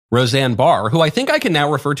Roseanne Barr, who I think I can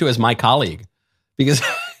now refer to as my colleague, because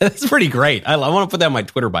that's pretty great. I want to put that in my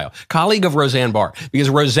Twitter bio. Colleague of Roseanne Barr, because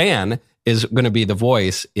Roseanne is going to be the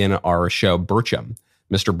voice in our show Bircham,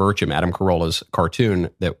 Mr. Bircham, Adam Carolla's cartoon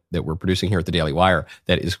that we're producing here at the Daily Wire.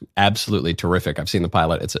 That is absolutely terrific. I've seen the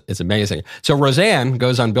pilot. It's amazing. So Roseanne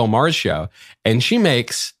goes on Bill Maher's show, and she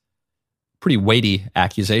makes pretty weighty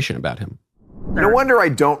accusation about him. No wonder I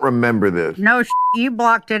don't remember this. No, you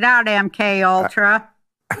blocked it out, MK Ultra.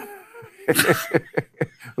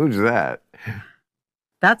 Who's that?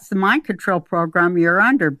 That's the mind control program you're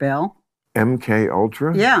under, Bill. MK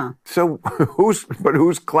Ultra? Yeah. So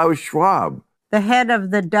who's Klaus Schwab? The head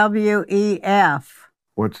of the WEF.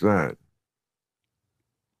 What's that?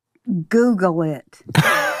 Google it.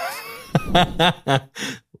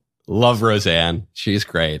 Love Roseanne. She's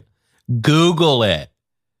great. Google it.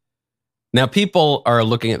 Now, people are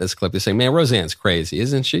looking at this clip and saying, man, Roseanne's crazy,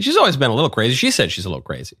 isn't she? She's always been a little crazy. She said she's a little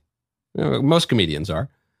crazy. Most comedians are.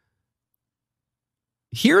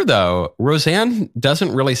 Here, though, Roseanne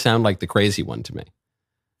doesn't really sound like the crazy one to me.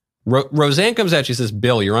 Roseanne comes out, she says,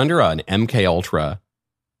 Bill, you're under an MK Ultra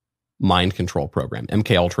mind control program.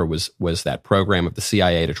 MK Ultra was that program of the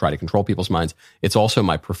CIA to try to control people's minds. It's also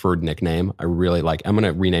my preferred nickname. I'm going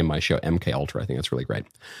to rename my show MK Ultra. I think that's really great.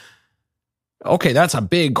 Okay, that's a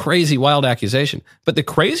big, crazy, wild accusation. But the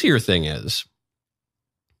crazier thing is,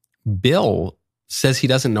 Bill says he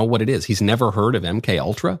doesn't know what it is. He's never heard of MK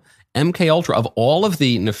Ultra. MK Ultra, of all of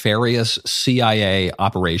the nefarious CIA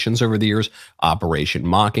operations over the years, Operation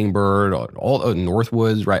Mockingbird, all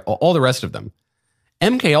Northwoods, right, all the rest of them,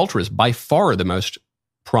 MK Ultra is by far the most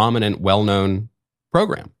prominent, well-known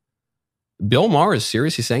program. Bill Maher is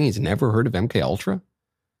seriously saying he's never heard of MK Ultra?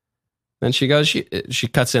 Then she goes, she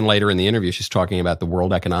cuts in later in the interview, she's talking about the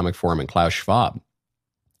World Economic Forum and Klaus Schwab.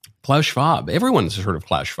 Klaus Schwab, everyone's heard of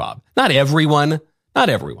Klaus Schwab. Not everyone.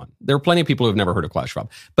 There are plenty of people who have never heard of Klaus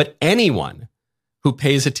Schwab. But anyone who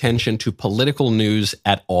pays attention to political news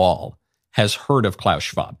at all has heard of Klaus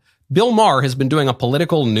Schwab. Bill Maher has been doing a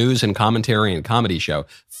political news and commentary and comedy show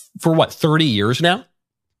for 30 years now?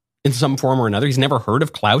 In some form or another. He's never heard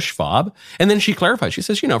of Klaus Schwab. And then she clarifies. She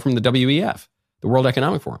says, from the WEF, the World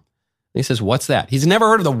Economic Forum. And he says, what's that? He's never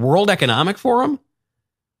heard of the World Economic Forum?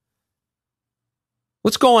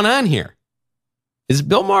 What's going on here? Is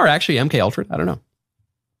Bill Maher actually MK Ultra? I don't know.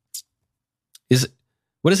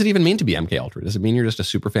 What does it even mean to be MK Ultra? Does it mean you're just a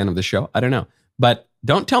super fan of the show? I don't know. But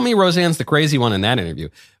don't tell me Roseanne's the crazy one in that interview.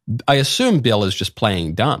 I assume Bill is just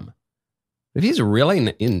playing dumb. If he's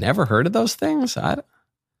really never heard of those things,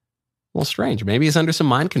 well, strange. Maybe he's under some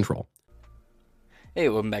mind control. Hey,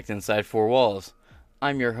 welcome back to Inside Four Walls.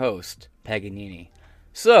 I'm your host, Paganini.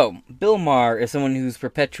 So, Bill Maher is someone who's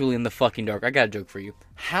perpetually in the fucking dark. I got a joke for you.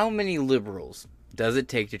 How many liberals does it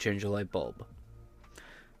take to change a light bulb?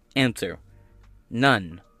 Answer: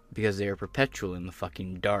 none, because they are perpetually in the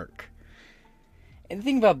fucking dark. And the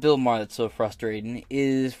thing about Bill Maher that's so frustrating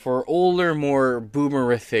is, for older, more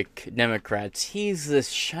boomerific Democrats, he's this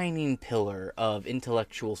shining pillar of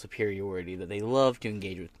intellectual superiority that they love to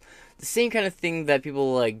engage with. The same kind of thing that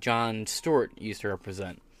people like Jon Stewart used to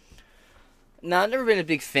represent. Now, I've never been a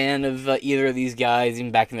big fan of either of these guys,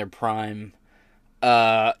 even back in their prime.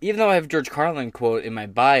 Even though I have George Carlin quote in my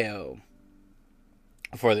bio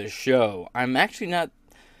for this show, I'm actually not...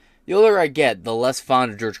 The older I get, the less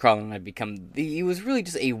fond of George Carlin I've become. He was really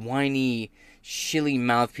just a whiny, shilly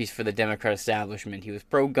mouthpiece for the Democrat establishment. He was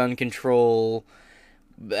pro-gun control,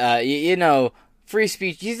 free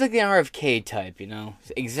speech. He's like the RFK type,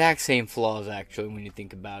 Exact same flaws, actually, when you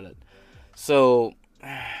think about it. So...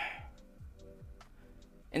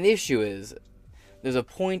 And the issue is, there's a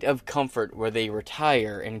point of comfort where they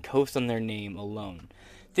retire and coast on their name alone.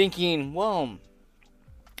 Thinking, well,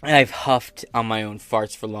 I've huffed on my own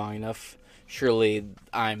farts for long enough. Surely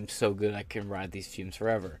I'm so good I can ride these fumes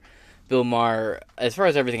forever. Bill Maher, as far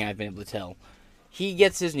as everything I've been able to tell, he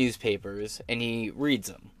gets his newspapers and he reads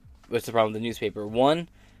them. What's the problem with the newspaper? One,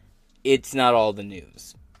 it's not all the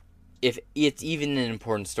news. If it's even an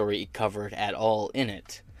important story covered at all in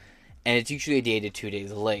it. And it's usually a day to 2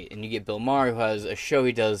 days late. And you get Bill Maher, who has a show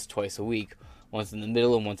he does twice a week. Once in the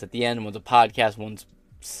middle and once at the end. One's a podcast, one's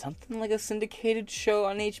something like a syndicated show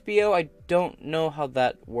on HBO. I don't know how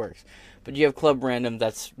that works. But you have Club Random,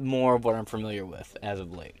 that's more of what I'm familiar with as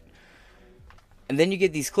of late. And then you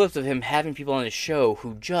get these clips of him having people on his show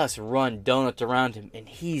who just run donuts around him. And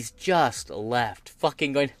he's just left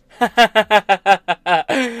fucking going,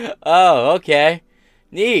 oh, okay.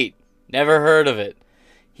 Neat. Never heard of it.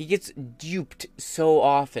 He gets duped so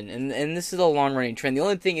often, and this is a long-running trend. The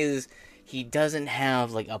only thing is, he doesn't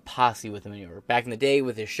have, like, a posse with him anymore. Back in the day,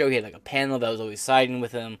 with his show, he had, like, a panel that was always siding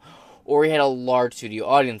with him, or he had a large studio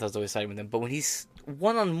audience that was always siding with him. But when he's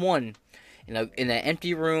one-on-one in an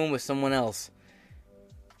empty room with someone else,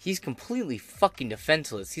 he's completely fucking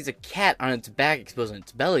defenseless. He's a cat on its back exposing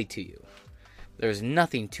its belly to you. There's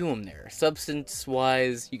nothing to him there.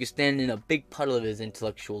 Substance-wise, you could stand in a big puddle of his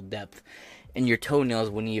intellectual depth, and your toenails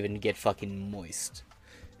wouldn't even get fucking moist,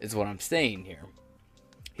 is what I'm saying here.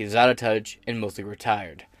 He's out of touch and mostly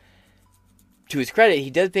retired. To his credit, he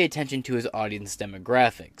does pay attention to his audience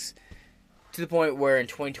demographics, to the point where in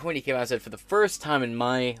 2020 he came out and said, for the first time in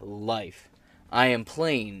my life, I am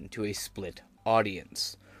playing to a split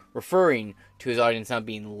audience, referring to his audience not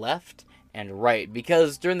being left and right,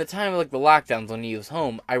 because during the time of, like, the lockdowns when he was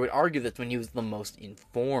home, I would argue that's when he was the most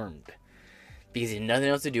informed, because he had nothing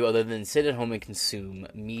else to do other than sit at home and consume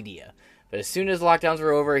media. But as soon as lockdowns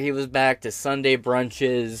were over, he was back to Sunday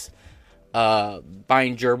brunches,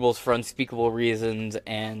 buying gerbils for unspeakable reasons,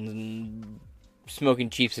 and smoking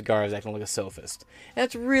cheap cigars, acting like a sophist. And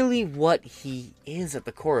that's really what he is at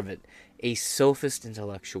the core of it, a sophist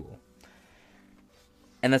intellectual.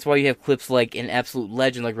 And that's why you have clips like an absolute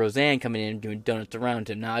legend like Roseanne coming in and doing donuts around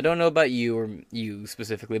him. Now, I don't know about you or you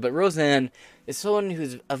specifically, but Roseanne is someone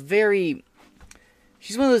who's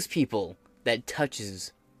she's one of those people that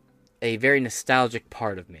touches a very nostalgic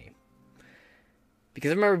part of me.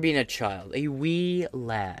 Because I remember being a child, a wee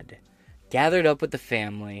lad, gathered up with the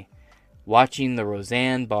family, watching the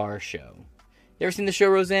Roseanne Barr show. You ever seen the show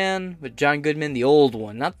Roseanne with John Goodman, the old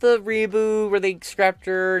one, not the reboot where they scrapped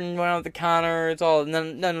her and went out with the Connor? It's all no.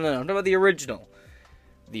 I'm talking about the original.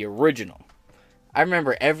 The original. I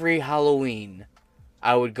remember every Halloween,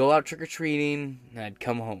 I would go out trick or treating and I'd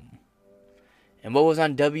come home. And what was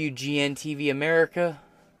on WGN TV America?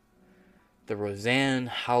 The Roseanne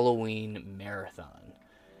Halloween Marathon.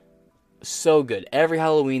 So good. Every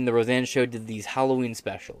Halloween, the Roseanne show did these Halloween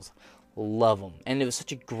specials. Love them, and it was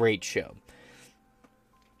such a great show.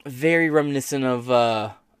 Very reminiscent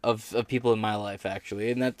of people in my life, actually,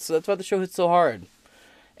 and that's why the show hits so hard.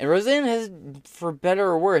 And Roseanne has, for better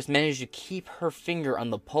or worse, managed to keep her finger on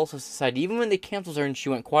the pulse of society. Even when they canceled her and she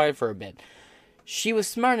went quiet for a bit, she was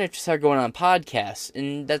smart enough to start going on podcasts,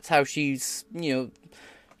 and that's how she's,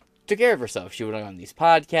 took care of herself. She went on these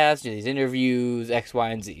podcasts, did these interviews, X, Y,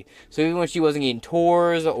 and Z. So even when she wasn't getting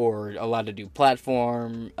tours or allowed to do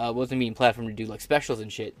wasn't being platform to do like specials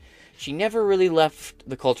and shit, she never really left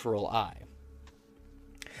the cultural eye.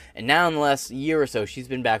 And now in the last year or so, she's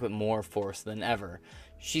been back with more force than ever.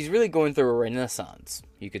 She's really going through a renaissance,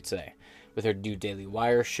 you could say, with her new Daily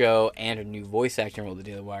Wire show and her new voice acting role, The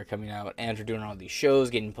Daily Wire, coming out, and her doing all these shows,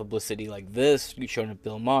 getting publicity like this, showing up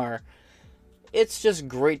Bill Maher. It's just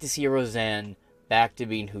great to see Roseanne back to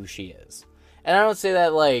being who she is. And I don't say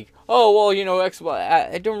that like, oh, well, X, Y.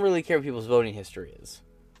 I don't really care what people's voting history is.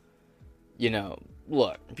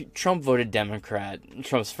 Look, Trump voted Democrat.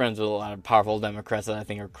 Trump's friends with a lot of powerful Democrats that I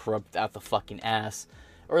think are corrupt out the fucking ass.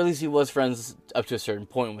 Or at least he was friends up to a certain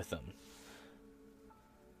point with them.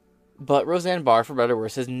 But Roseanne Barr, for better or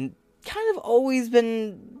worse, has kind of always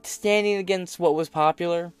been standing against what was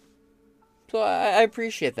popular. So I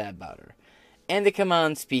appreciate that about her. And they come out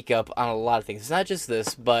and speak up on a lot of things. It's not just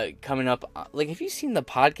this, but coming up... Like, have you seen the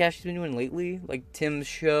podcast she's been doing lately? Like Tim's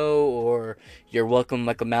show or You're Welcome,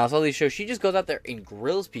 Michael Mouse, all these shows. She just goes out there and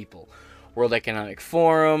grills people. World Economic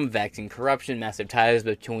Forum, vaccine corruption, massive ties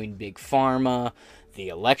between Big Pharma, the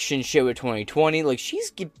election shit with 2020. Like, she's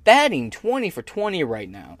batting 20 for 20 right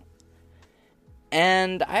now.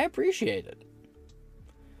 And I appreciate it.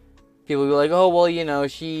 People be like, oh, well,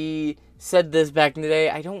 she said this back in the day.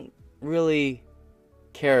 I don't really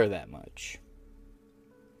care that much.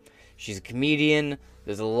 She's a comedian.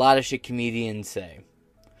 There's a lot of shit comedians say.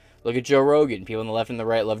 Look at Joe Rogan. People on the left and the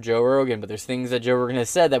right love Joe Rogan, but there's things that Joe Rogan has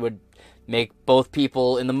said that would make both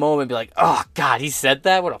people in the moment be like, oh, God, he said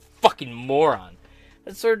that? What a fucking moron.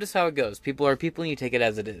 That's sort of just how it goes. People are people and you take it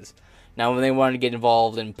as it is. Now, when they want to get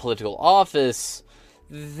involved in political office,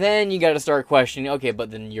 then you got to start questioning, okay, but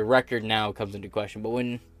then your record now comes into question. But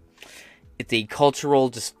when it's a cultural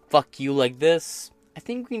just fuck you like this, I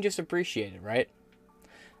think we can just appreciate it, right?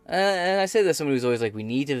 And I say this as someone who's always like, we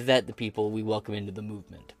need to vet the people we welcome into the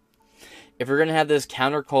movement. If we're going to have this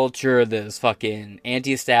counterculture, this fucking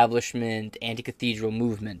anti-establishment, anti-cathedral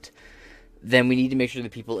movement, then we need to make sure the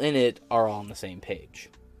people in it are all on the same page.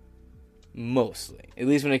 Mostly. At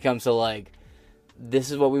least when it comes to like,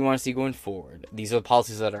 this is what we want to see going forward. These are the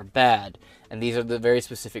policies that are bad. And these are the very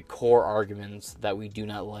specific core arguments that we do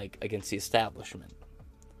not like against the establishment.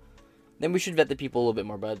 Then we should vet the people a little bit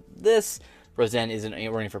more. But this, Roseanne isn't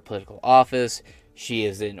running for political office. She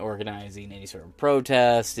isn't organizing any sort of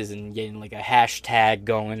protest, isn't getting like a hashtag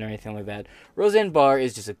going or anything like that. Roseanne Barr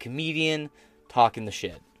is just a comedian talking the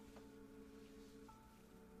shit.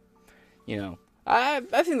 You know, I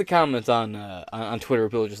think the comments on Twitter,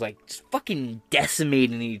 people are just like just fucking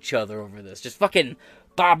decimating each other over this. Just fucking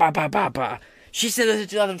ba ba ba ba ba. She said this in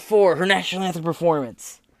 2004, her national anthem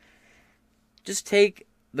performance. Just take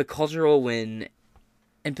the cultural win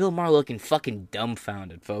and Bill Maher looking fucking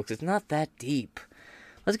dumbfounded, folks. It's not that deep.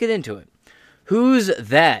 Let's get into it. Who's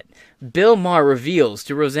that? Bill Maher reveals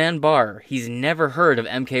to Roseanne Barr he's never heard of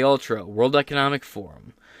MKUltra, World Economic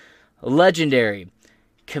Forum. Legendary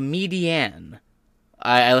comedian.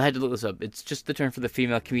 I had to look this up. It's just the term for the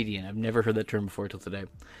female comedian. I've never heard that term before till today.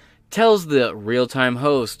 Tells the real-time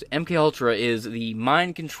host MKUltra is the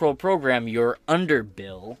mind control program you're under,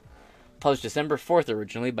 Bill. Published December 4th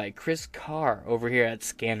originally by Chris Carr over here at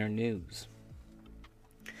Scanner News.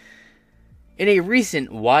 In a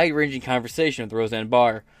recent wide-ranging conversation with Roseanne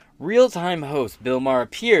Barr, real-time host Bill Maher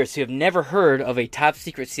appears to have never heard of a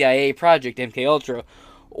top-secret CIA project, MKUltra,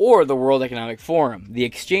 or the World Economic Forum. The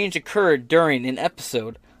exchange occurred during an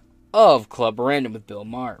episode of Club Random with Bill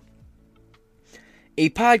Maher,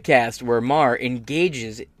 a podcast where Maher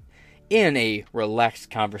engages in a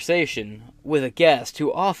relaxed conversation with a guest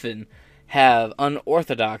who often have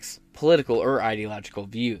unorthodox political or ideological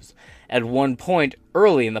views. At one point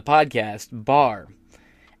early in the podcast, Barr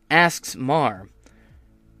asks Maher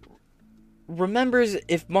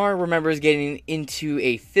if Maher remembers getting into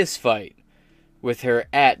a fistfight with her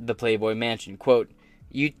at the Playboy Mansion. Quote,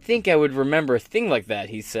 "You'd think I would remember a thing like that,"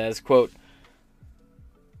 he says. Quote,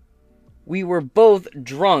 "We were both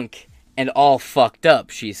drunk and all fucked up,"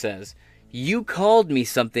 she says. "You called me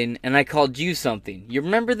something and I called you something. You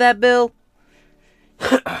remember that, Bill?"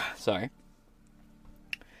 Sorry.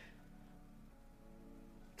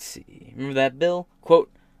 Let's see. Remember that, Bill? Quote,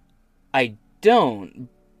 "I don't,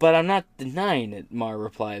 but I'm not denying it," Maher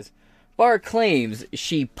replies. Barr claims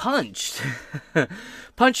she punched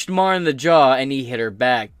Maher in the jaw and he hit her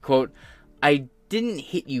back. Quote, "I didn't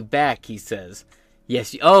hit you back," he says.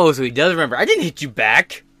 Yes, so he does remember. "I didn't hit you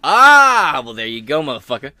back." Ah, well, there you go,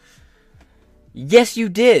 motherfucker. "Yes, you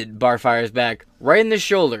did," Barr fires back, right in the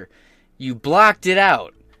shoulder. "You blocked it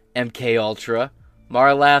out, MKUltra."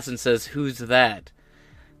 Maher laughs and says, "Who's that?"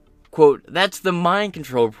 Quote, "That's the mind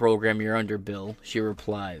control program you're under, Bill," she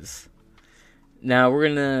replies. Now,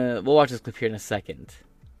 we'll watch this clip here in a second.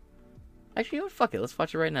 Actually, you know what? Fuck it. Let's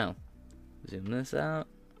watch it right now. Zoom this out.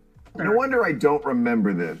 No wonder I don't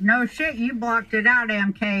remember this. No shit, you blocked it out,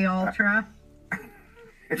 MKUltra.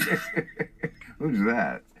 Who's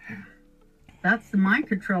that? That's the mind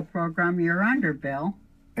control program you're under, Bill.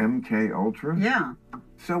 MKUltra? Yeah.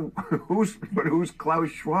 So who's Klaus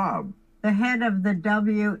Schwab? The head of the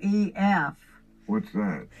WEF. What's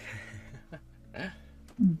that?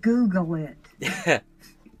 Google it. And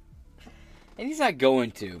he's not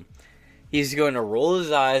going to. He's going to roll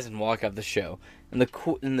his eyes and walk off the show. And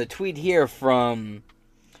the tweet here from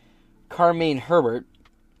Carmaine Herbert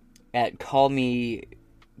at Call Me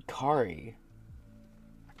Kari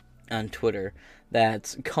on Twitter.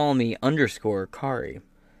 That's callme_Kari,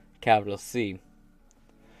 capital C.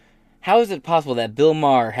 How is it possible that Bill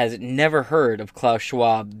Maher has never heard of Klaus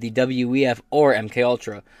Schwab, the WEF, or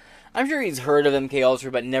MKUltra? I'm sure he's heard of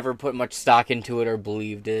MKUltra, but never put much stock into it or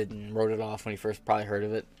believed it and wrote it off when he first probably heard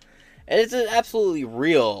of it. And it's an absolutely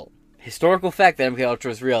real historical fact that MKUltra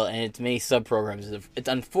is real, and its many sub-programs. It's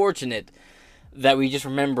unfortunate that we just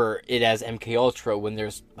remember it as MKUltra when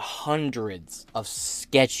there's hundreds of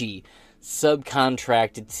sketchy,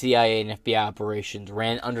 subcontracted CIA and FBI operations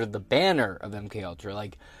ran under the banner of MKUltra,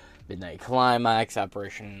 like Midnight Climax,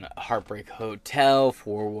 Operation Heartbreak Hotel,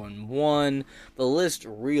 411. The list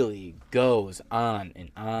really goes on and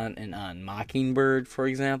on and on. Mockingbird, for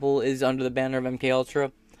example, is under the banner of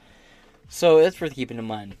MKUltra. So that's worth keeping in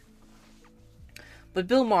mind. But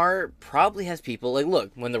Bill Maher probably has people, like,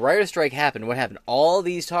 look, when the writer's strike happened, what happened? All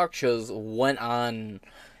these talk shows went on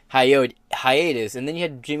hiatus, and then you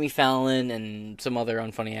had Jimmy Fallon and some other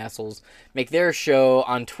unfunny assholes make their show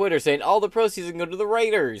on Twitter saying all the proceeds can go to the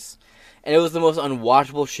writers. And it was the most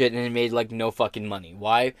unwatchable shit, and it made, like, no fucking money.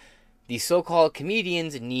 Why? These so-called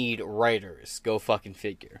comedians need writers. Go fucking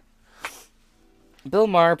figure. Bill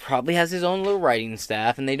Maher probably has his own little writing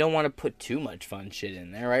staff, and they don't want to put too much fun shit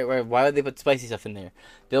in there, right? Why would they put spicy stuff in there?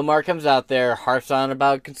 Bill Maher comes out there, harps on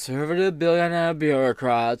about conservative billionaire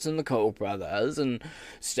bureaucrats and the Koch brothers, and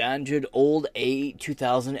standard old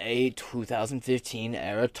 2008, 2015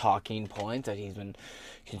 era talking points that he's been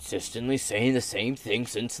consistently saying the same thing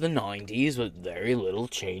since the 90s with very little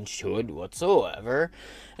change to it whatsoever.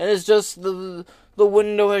 And it's just the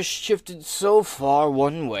window has shifted so far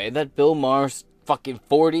one way that Bill Maher's fucking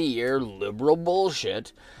 40-year liberal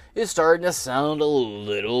bullshit is starting to sound a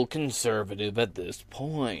little conservative at this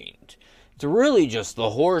point. It's really just the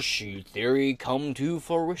horseshoe theory come to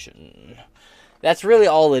fruition. That's really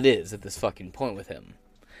all it is at this fucking point with him.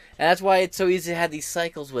 And that's why it's so easy to have these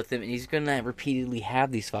cycles with him, and he's gonna repeatedly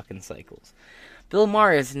have these fucking cycles. Bill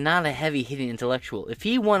Maher is not a heavy-hitting intellectual. If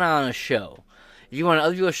he went on a show, if you want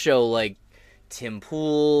to do a show like Tim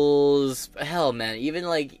Pool's, hell man, even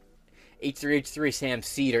like H3H3 Sam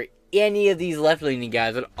Seed or any of these left-leaning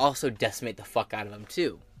guys would also decimate the fuck out of him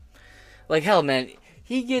too. Like hell man,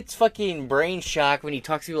 he gets fucking brain shock when he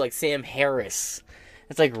talks to people like Sam Harris.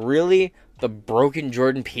 It's like, really? The broken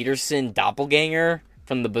Jordan Peterson doppelganger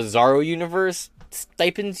from the Bizarro universe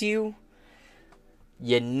stipends you?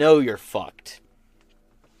 You know you're fucked.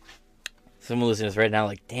 Someone listening to this right now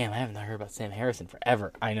like, damn, I haven't heard about Sam Harris in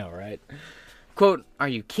forever. I know, right? Quote, "Are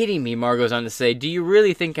you kidding me?" Maher goes on to say, "Do you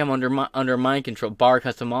really think I'm under mind control?" Barr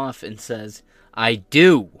cuts him off and says, "I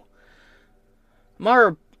do."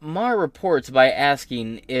 Maher reports by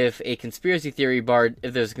asking if there's a conspiracy theory Barr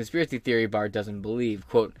doesn't believe.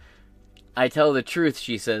 Quote, "I tell the truth,"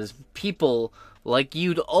 she says. People like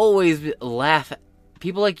you always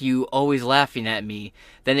laughing at me,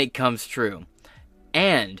 then it comes true.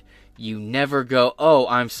 And you never go, "Oh,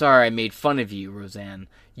 I'm sorry I made fun of you, Roseanne.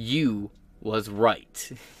 You was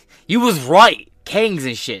right." You was right! Kangs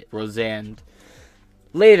and shit, Roseanne.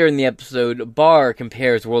 Later in the episode, Barr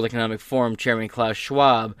compares World Economic Forum Chairman Klaus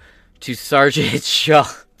Schwab to Sergeant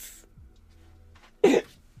Schultz.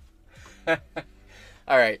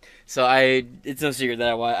 Alright, so it's no secret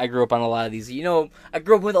that I grew up on a lot of these. You know, I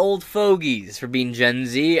grew up with old fogies. For being Gen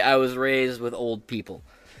Z, I was raised with old people.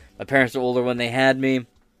 My parents were older when they had me.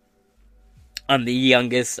 I'm the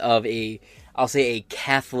youngest of I'll say a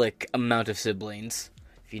Catholic amount of siblings,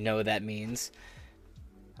 if you know what that means.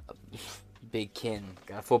 Big kin.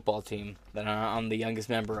 Got a football team that I'm the youngest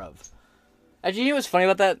member of. Actually, you know what's funny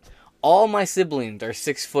about that? All my siblings are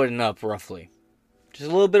 6 foot and up, roughly. Just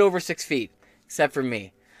a little bit over 6 feet, except for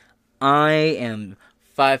me. I am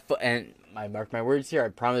 5 foot, and I mark my words here, I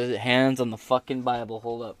promise it, hands on the fucking Bible,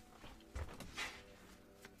 hold up.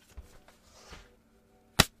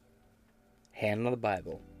 Hand on the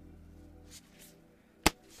Bible.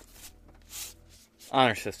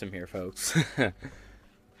 Honor system here, folks.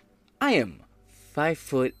 I am 5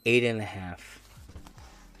 foot 8.5.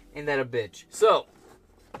 Ain't that a bitch? So,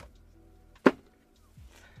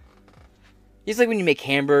 it's like when you make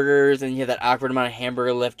hamburgers and you have that awkward amount of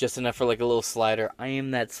hamburger left just enough for like a little slider. I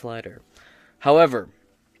am that slider. However,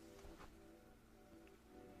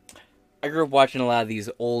 I grew up watching a lot of these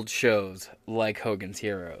old shows like Hogan's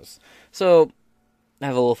Heroes. So, I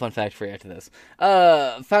have a little fun fact for you after this.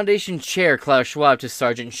 Foundation Chair Klaus Schwab to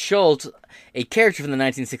Sergeant Schultz, a character from the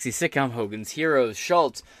 1960s sitcom Hogan's Heroes.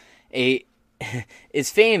 Schultz is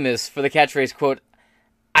famous for the catchphrase, quote,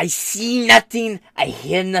 "I see nothing, I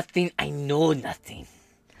hear nothing, I know nothing."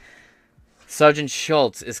 Sergeant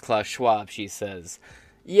Schultz is Klaus Schwab, she says.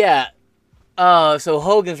 Yeah, so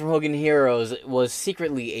Hogan from Hogan Heroes was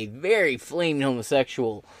secretly a very flaming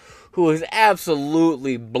homosexual who was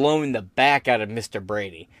absolutely blowing the back out of Mr.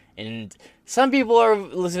 Brady. And some people are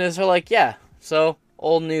listening to this are like, yeah, so,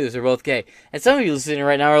 old news, they're both gay. And some of you listening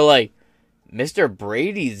right now are like, Mr.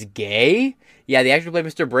 Brady's gay? Yeah, the actor who played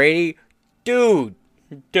Mr. Brady, dude,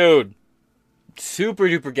 super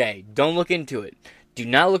duper gay. Don't look into it. Do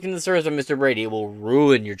not look into the stories of Mr. Brady. It will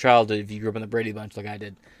ruin your childhood if you grew up in the Brady Bunch like I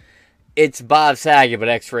did. It's Bob Saget, but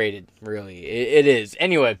X-rated, really. It is.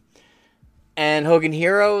 Anyway. And Hogan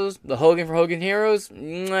Heroes, the Hogan for Hogan Heroes,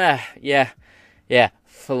 yeah,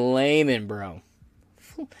 flaming, bro.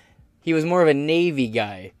 He was more of a Navy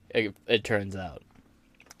guy, it turns out.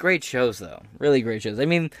 Great shows, though. Really great shows. I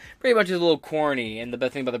mean, Brady Bunch is a little corny, and the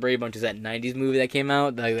best thing about the Brady Bunch is that 90s movie that came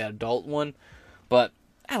out, like that adult one. But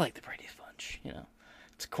I like the Brady Bunch, you know.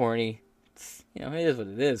 It's corny. It's, you know, it is what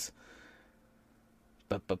it is.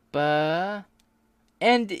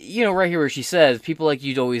 And, you know, right here where she says, people like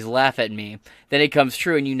you'd always laugh at me. Then it comes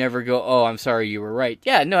true and you never go, "Oh, I'm sorry, you were right."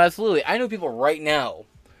 Yeah, no, absolutely. I know people right now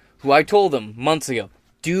who I told them months ago,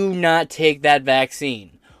 do not take that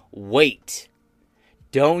vaccine. Wait.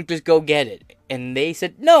 Don't just go get it. And they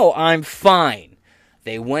said, no, I'm fine.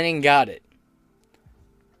 They went and got it.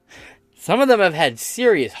 Some of them have had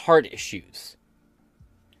serious heart issues.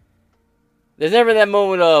 There's never that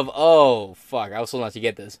moment of, oh, fuck, I was told not to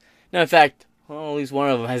get this. No, in fact, well, at least one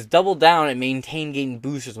of them has doubled down and maintained getting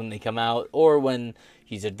boosters when they come out, or when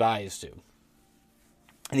he's advised to.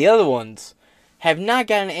 And the other ones have not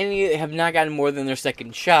gotten more than their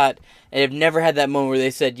second shot, and have never had that moment where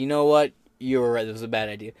they said, you know what, you were right, this was a bad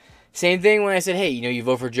idea. Same thing when I said, hey, you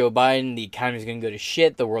vote for Joe Biden, the economy's going to go to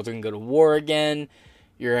shit, the world's going to go to war again,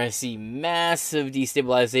 you're going to see massive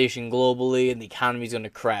destabilization globally, and the economy's going to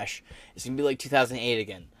crash. It's going to be like 2008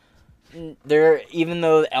 again. Even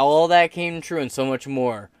though all that came true and so much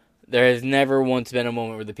more, there has never once been a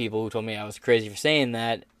moment where the people who told me I was crazy for saying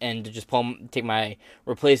that, and to just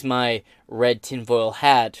replace my red tinfoil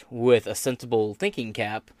hat with a sensible thinking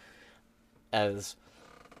cap, as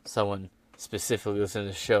someone specifically listening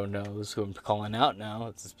to the show knows who I'm calling out now.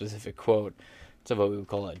 It's a specific quote. It's what we would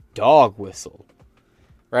call a dog whistle.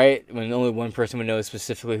 Right? When only one person would know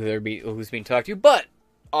specifically who's being talked to. But,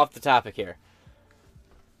 off the topic here.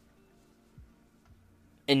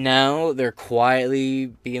 And now they're quietly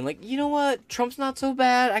being like, you know what? Trump's not so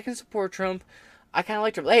bad. I can support Trump. I kind of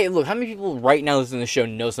like Trump. Hey, look, how many people right now listening to the show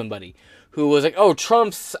know somebody who was like, oh,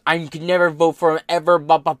 Trump's, I could never vote for him ever,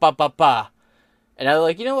 ba ba ba ba ba. And I'm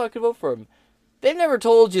like, you know what? I could vote for him. They've never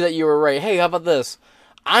told you that you were right. Hey, how about this?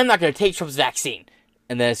 I'm not going to take Trump's vaccine.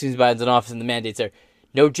 And then as soon as Biden's in office and the mandates are,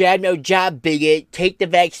 no jab, no job, bigot. Take the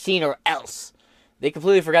vaccine or else. They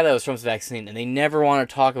completely forgot that it was Trump's vaccine, and they never want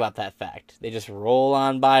to talk about that fact. They just roll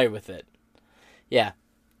on by with it. Yeah.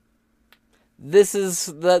 This is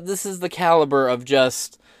the caliber of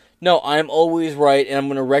just, no, I'm always right, and I'm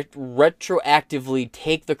going to retroactively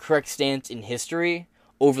take the correct stance in history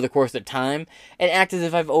over the course of time, and act as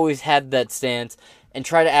if I've always had that stance, and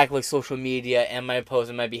try to act like social media and my posts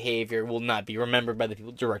and my behavior will not be remembered by the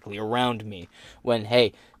people directly around me. When,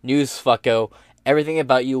 hey, news fucko, everything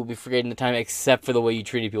about you will be forgotten in the time except for the way you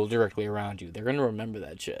treated people directly around you. They're going to remember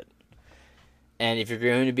that shit. And if you're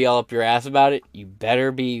going to be all up your ass about it, you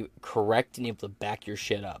better be correct and able to back your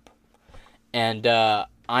shit up. And I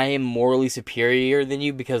am morally superior than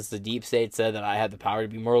you because the deep state said that I had the power to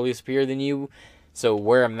be morally superior than you. So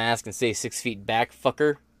wear a mask and stay 6 feet back,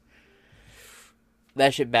 fucker.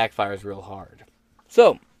 That shit backfires real hard.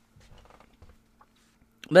 So,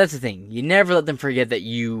 that's the thing. You never let them forget that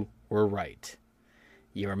you were right.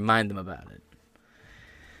 You remind them about it.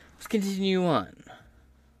 Let's continue on.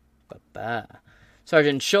 Ba-ba.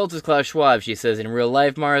 Sergeant Schultz is Klaus Schwab, she says. In real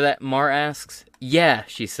life, Maher asks. Yeah,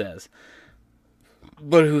 she says.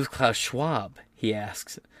 But who's Klaus Schwab? He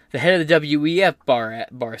asks. The head of the WEF,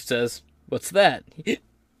 Barr says. What's that?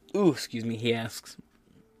 Ooh, excuse me, he asks.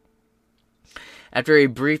 After a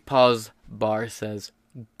brief pause, Barr says,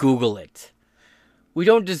 Google it. We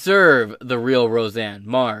don't deserve the real Roseanne.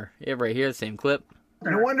 Maher, yeah, right here, same clip.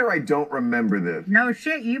 No wonder I don't remember this. No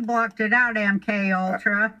shit, you blocked it out, MK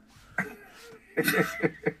Ultra.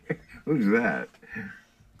 Who's that?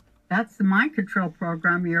 That's the mind control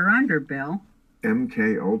program you're under, Bill.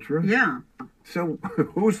 MK Ultra? Yeah. So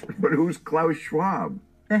who's Klaus Schwab?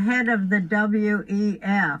 The head of the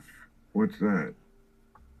WEF. What's that?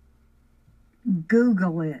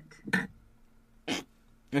 Google it.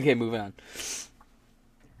 Okay, moving on.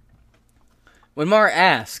 When Maher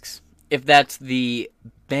asks if that's the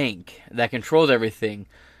bank that controls everything,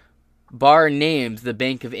 Barr names the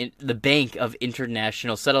Bank of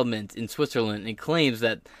International Settlements in Switzerland and claims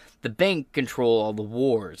that the bank control all the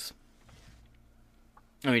wars.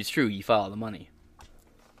 I mean, it's true, you follow the money.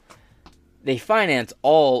 They finance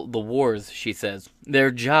all the wars, she says.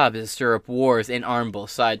 Their job is to stir up wars and arm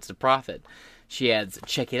both sides to profit. She adds,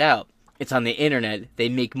 check it out. It's on the internet. They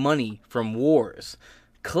make money from wars.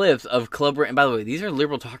 Clips of club... And by the way, these are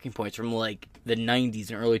liberal talking points from, like, the 90s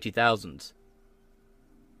and early 2000s.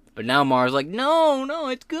 But now Maher's like, no,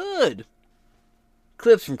 it's good.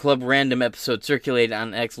 Clips from Club Random episodes circulated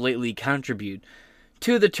on X lately contribute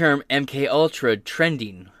to the term MK Ultra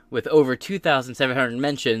trending, with over 2,700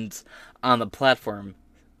 mentions on the platform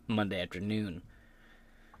Monday afternoon.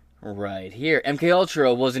 Right here. MK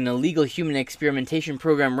Ultra was an illegal human experimentation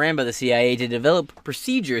program ran by the CIA to develop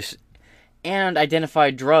procedures and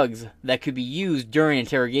identify drugs that could be used during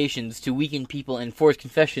interrogations to weaken people and force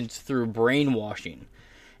confessions through brainwashing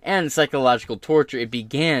and psychological torture. It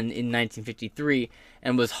began in 1953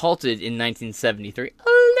 and was halted in 1973.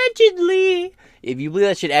 Allegedly! If you believe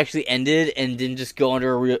that shit actually ended and didn't just go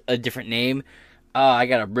under a different name, I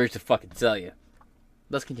got a bridge to fucking tell you.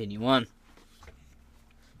 Let's continue on.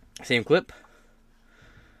 Same clip.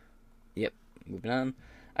 Yep, moving on.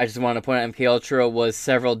 I just want to point out MKUltra was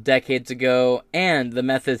several decades ago, and the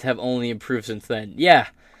methods have only improved since then. Yeah,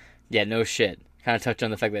 no shit. Kind of touched on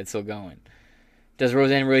the fact that it's still going. Does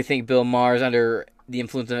Roseanne really think Bill Maher is under the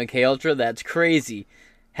influence of MKUltra? That's crazy.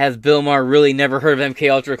 Has Bill Maher really never heard of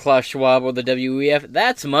MKUltra, Klaus Schwab, or the WEF?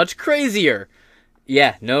 That's much crazier.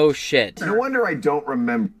 Yeah, no shit. No wonder I don't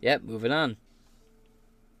remember. Yep, moving on.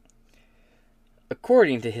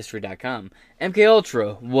 According to History.com,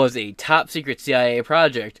 MKUltra was a top-secret CIA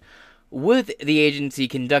project where the agency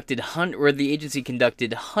conducted hundreds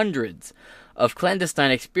of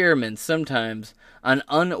clandestine experiments, sometimes on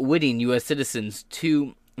unwitting U.S. citizens,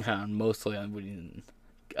 mostly unwitting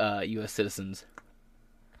U.S. citizens,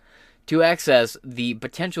 to access the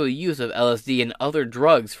potential use of LSD and other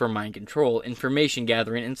drugs for mind control, information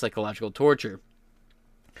gathering, and psychological torture.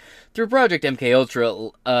 Through Project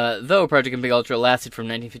MKUltra, though Project MKUltra lasted from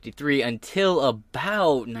 1953 until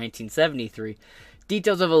about 1973,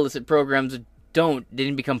 details of illicit programs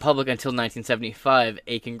didn't become public until 1975.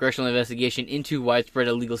 A congressional investigation into widespread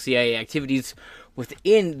illegal CIA activities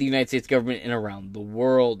within the United States government and around the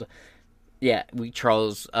world. Yeah,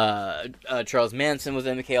 Charles Manson was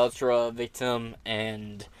an MKUltra victim,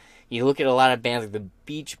 and you look at a lot of bands like the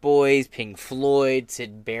Beach Boys, Pink Floyd,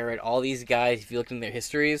 Syd Barrett, all these guys. If you look in their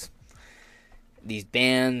histories, these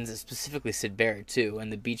bands, specifically Syd Barrett too,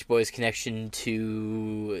 and the Beach Boys' connection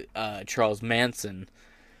to Charles Manson,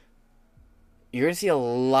 you're going to see a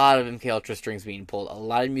lot of MKUltra strings being pulled. A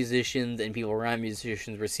lot of musicians and people around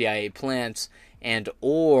musicians were CIA plants and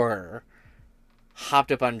or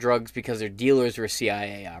hopped up on drugs because their dealers were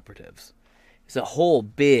CIA operatives. It's a whole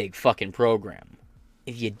big fucking program.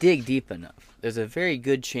 If you dig deep enough, there's a very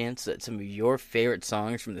good chance that some of your favorite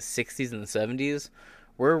songs from the 60s and the 70s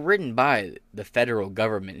were written by the federal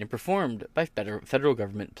government and performed by federal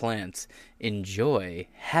government plants. Enjoy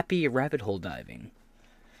happy rabbit hole diving.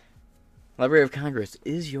 Library of Congress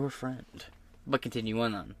is your friend. But continue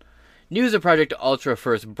on. News of Project Ultra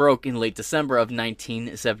first broke in late December of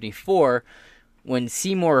 1974 when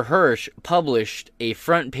Seymour Hersh published a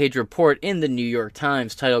front-page report in the New York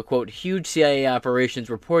Times titled, quote, "Huge CIA operations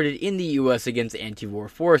reported in the U.S. against anti-war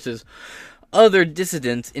forces, other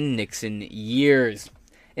dissidents in Nixon years."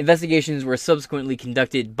 Investigations were subsequently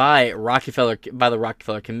conducted by the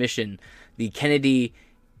Rockefeller Commission, the Kennedy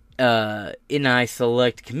Inai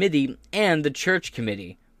Select Committee, and the Church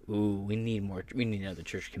Committee. Ooh, we need another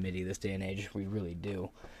Church Committee this day and age. We really do.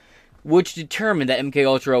 Which determined that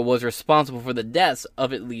MKUltra was responsible for the deaths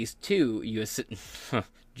of at least 2 U.S. citizens.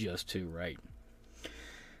 Just 2, right.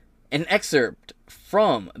 An excerpt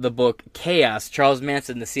from the book Chaos, Charles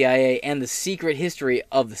Manson, the CIA, and the Secret History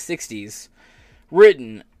of the 60s,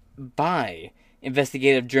 written by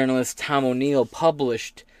investigative journalist Tom O'Neill,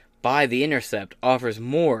 published by The Intercept, offers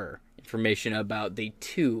more information about the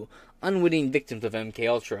 2 unwitting victims of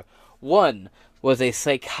MKUltra. One was a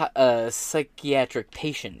psychiatric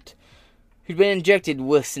patient who'd been injected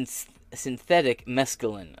with synthetic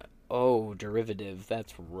mescaline. Oh, derivative.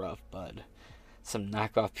 That's rough, bud. Some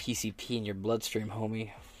knockoff PCP in your bloodstream, homie.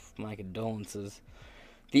 My condolences.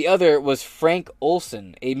 The other was Frank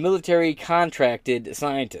Olson, a military contracted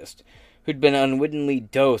scientist who'd been unwittingly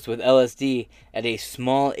dosed with LSD at a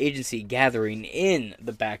small agency gathering in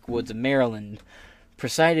the backwoods of Maryland,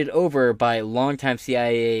 presided over by longtime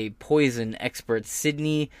CIA poison expert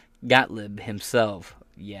Sidney Gottlieb himself.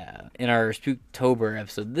 Yeah, in our Spooktober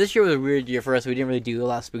episode. This year was a weird year for us. We didn't really do a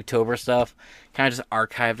lot of Spooktober stuff. Kind of just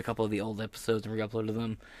archived a couple of the old episodes and re-uploaded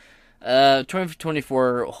them.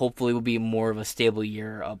 2024 hopefully will be more of a stable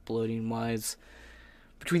year uploading-wise.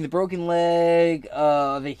 Between the broken leg,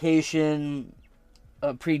 vacation,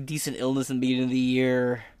 a pretty decent illness in the beginning of the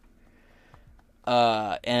year,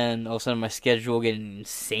 and all of a sudden my schedule getting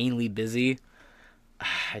insanely busy,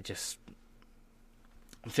 I'm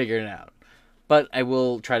figuring it out. But I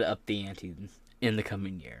will try to up the ante in the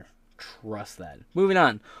coming year. Trust that. Moving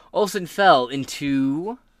on. Olson fell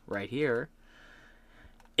into, right here,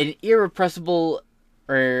 an irrepressible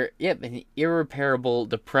an irreparable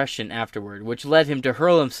depression afterward, which led him to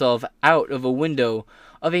hurl himself out of a window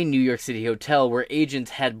of a New York City hotel where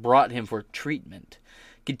agents had brought him for treatment.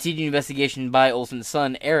 Continued investigation by Olson's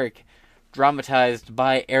son, Eric, dramatized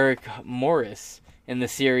by Eric Morris in the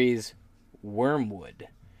series Wormwood,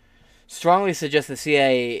 strongly suggests the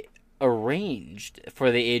CIA arranged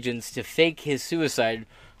for the agents to fake his suicide,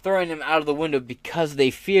 throwing him out of the window because they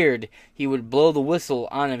feared he would blow the whistle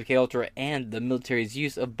on MKUltra and the military's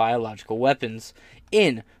use of biological weapons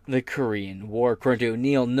in the Korean War. According to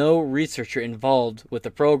O'Neill, no researcher involved with the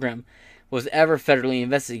program was ever federally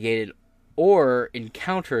investigated or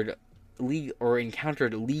encountered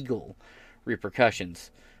legal repercussions.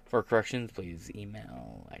 For corrections, please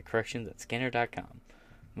email at corrections@scanner.com.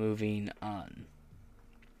 Moving on.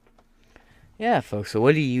 Yeah, folks, so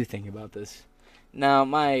what do you think about this? Now,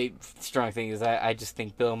 my strong thing is I just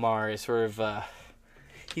think Bill Maher is sort of,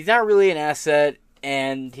 he's not really an asset,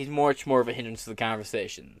 and he's much more of a hindrance to the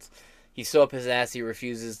conversations. He's so up his ass, he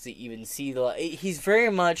refuses to even see the... He's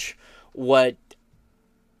very much what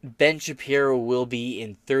Ben Shapiro will be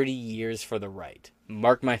in 30 years for the right.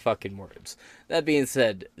 Mark my fucking words. That being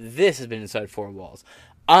said, this has been Inside Four Walls.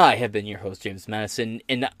 I have been your host, James Madison,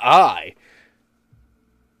 and I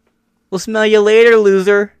will smell you later,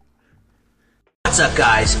 loser. What's up,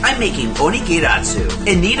 guys? I'm making onigiratsu.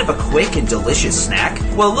 In need of a quick and delicious snack?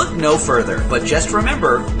 Well, look no further, but just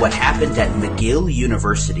remember what happened at McGill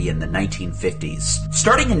University in the 1950s.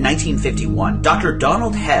 Starting in 1951, Dr.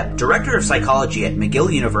 Donald Hebb, director of psychology at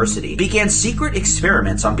McGill University, began secret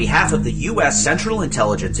experiments on behalf of the U.S. Central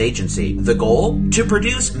Intelligence Agency. The goal? To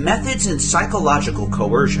produce methods in psychological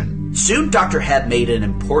coercion. Soon, Dr. Hebb made an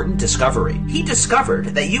important discovery. He discovered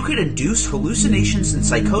that you could induce hallucinations and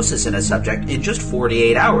psychosis in a subject in just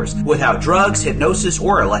 48 hours, without drugs, hypnosis,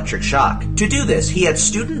 or electric shock. To do this, he had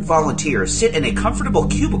student volunteers sit in a comfortable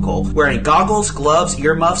cubicle wearing goggles, gloves,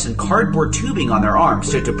 earmuffs, and cardboard tubing on their arms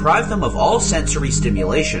to deprive them of all sensory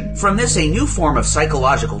stimulation. From this, a new form of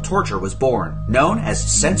psychological torture was born, known as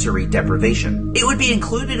sensory deprivation. It would be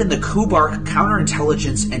included in the Kubark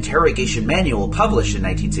Counterintelligence Interrogation Manual published in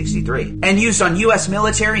 1963. And used on U.S.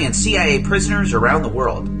 military and CIA prisoners around the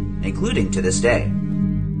world, including to this day.